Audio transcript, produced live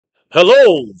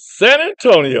Hello, San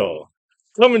Antonio.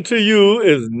 Coming to you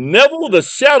is Neville the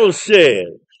Shadow Shed.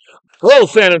 Hello,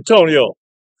 San Antonio.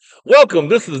 Welcome.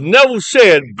 This is Neville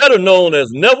Shed, better known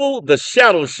as Neville the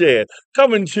Shadow Shed,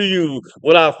 coming to you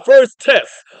with our first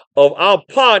test of our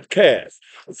podcast.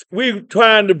 We're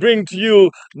trying to bring to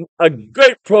you a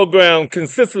great program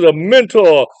consisting of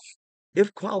mentor,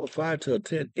 if qualified to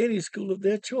attend any school of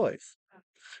their choice.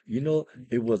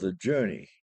 It was a journey.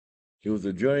 It was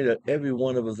a journey that every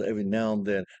one of us, every now and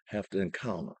then, have to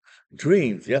encounter.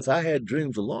 Dreams. Yes, I had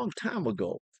dreams a long time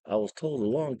ago. I was told a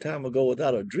long time ago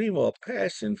without a dream or a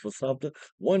passion for something,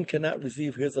 one cannot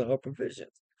receive his or her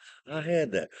provisions. I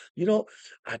had that.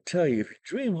 I tell you, if you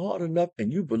dream hard enough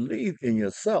and you believe in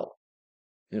yourself,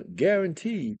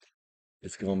 guaranteed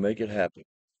it's going to make it happen.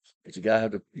 But you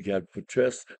gotta put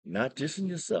trust not just in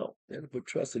yourself. You gotta put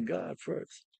trust in God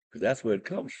first, because that's where it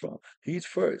comes from. He's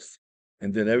first,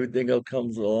 and then everything else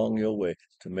comes along your way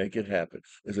to make it happen.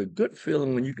 It's a good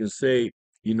feeling when you can say,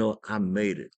 I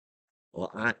made it, or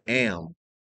I am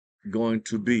going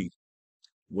to be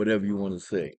whatever you want to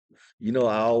say.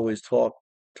 I always talked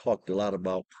a lot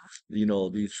about,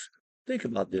 these. Think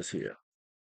about this here.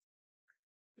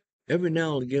 Every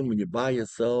now and again, when you're by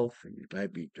yourself and you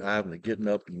might be driving or getting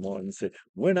up in the morning and say,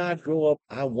 when I grow up,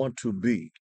 I want to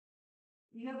be,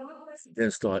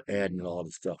 then start adding all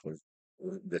the stuff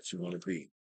that you want to be.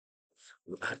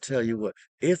 I tell you what,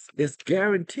 it's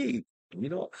guaranteed.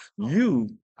 You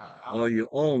are your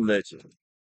own legend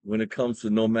when it comes to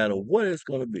no matter what it's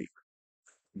going to be.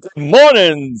 Good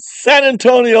morning, San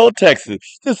Antonio, Texas.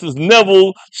 This is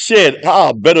Neville Shed,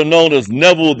 better known as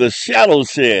Neville the Shadow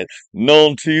Shed,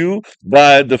 known to you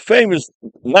by the famous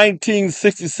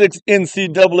 1966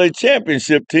 NCAA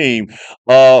championship team,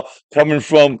 coming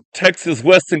from Texas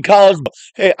Western College.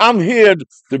 Hey, I'm here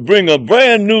to bring a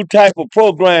brand new type of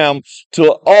program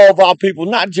to all of our people,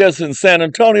 not just in San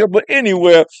Antonio, but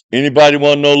anywhere. Anybody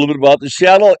want to know a little bit about the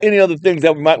Shadow or any other things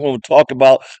that we might want to talk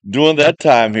about during that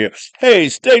time here? Hey,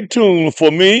 stay tuned for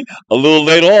me a little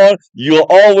later on. You'll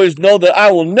always know that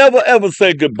I will never ever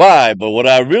say goodbye, but what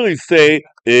I really say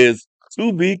is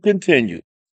to be continued.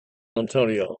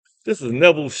 Antonio, this is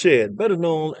Neville Shed, better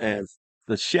known as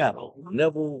The Shadow.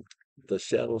 Neville the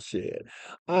Shadow Shed.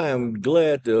 I am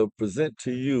glad to present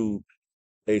to you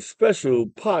a special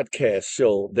podcast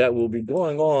show that will be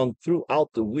going on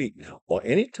throughout the week or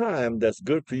any time that's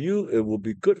good for you. It will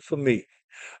be good for me.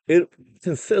 It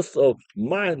consists of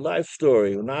my life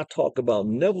story when I talk about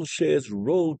Neville Shed's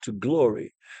road to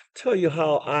glory. Tell you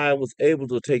how I was able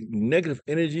to take negative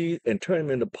energy and turn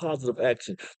them into positive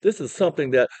action. This is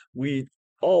something that we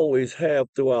always have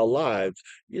through our lives.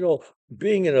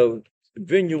 Being in a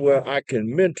venue where I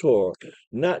can mentor,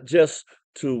 not just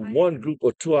to one group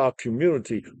or to our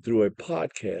community through a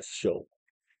podcast show.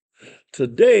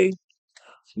 Today,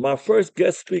 my first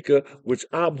guest speaker, which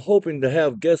I'm hoping to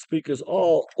have guest speakers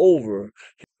all over.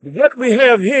 What we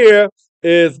have here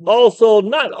is also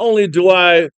not only do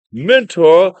I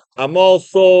mentor, I'm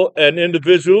also an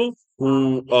individual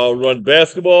who run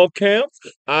basketball camps.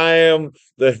 I am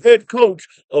the head coach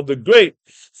of the great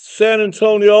San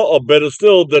Antonio, or better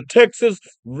still, the Texas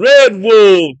Red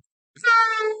Wolves.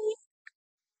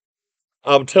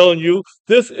 I'm telling you,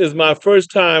 this is my first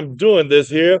time doing this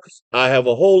here. I have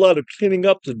a whole lot of cleaning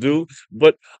up to do,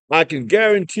 but I can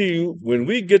guarantee you when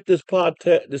we get this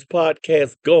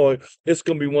podcast going, it's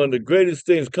going to be one of the greatest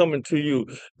things coming to you,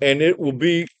 and it will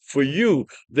be for you.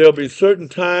 There'll be certain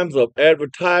times of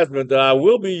advertisement that I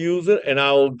will be using, and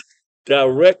I will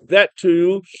direct that to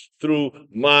you through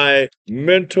my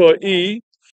mentoree.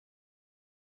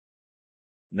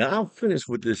 Now I'm finished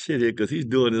with this shit here because he's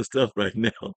doing this stuff right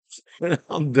now.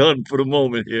 I'm done for the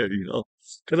moment here,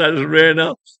 because I just ran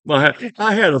out.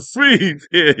 I had a freeze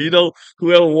here,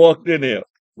 whoever walked in here.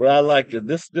 But I like it.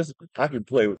 This I can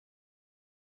play with.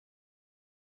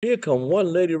 Here come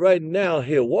one lady right now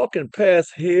here, walking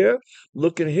past here,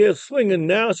 looking here, swinging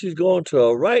now. She's going to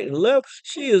her right and left.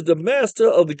 She is the master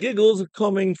of the giggles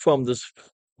coming from this,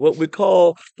 what we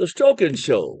call the stroking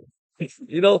show.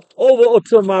 Over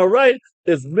to my right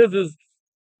is Mrs.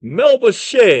 Melba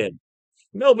Shed.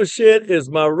 Melba Shed is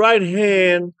my right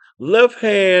hand, left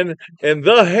hand, and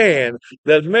the hand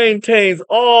that maintains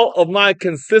all of my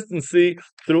consistency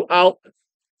throughout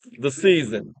the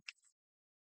season.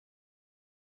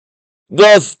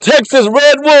 The Texas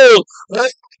Red Wolves.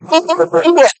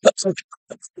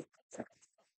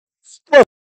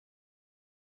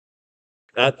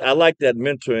 I like that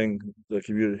mentoring the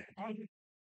community.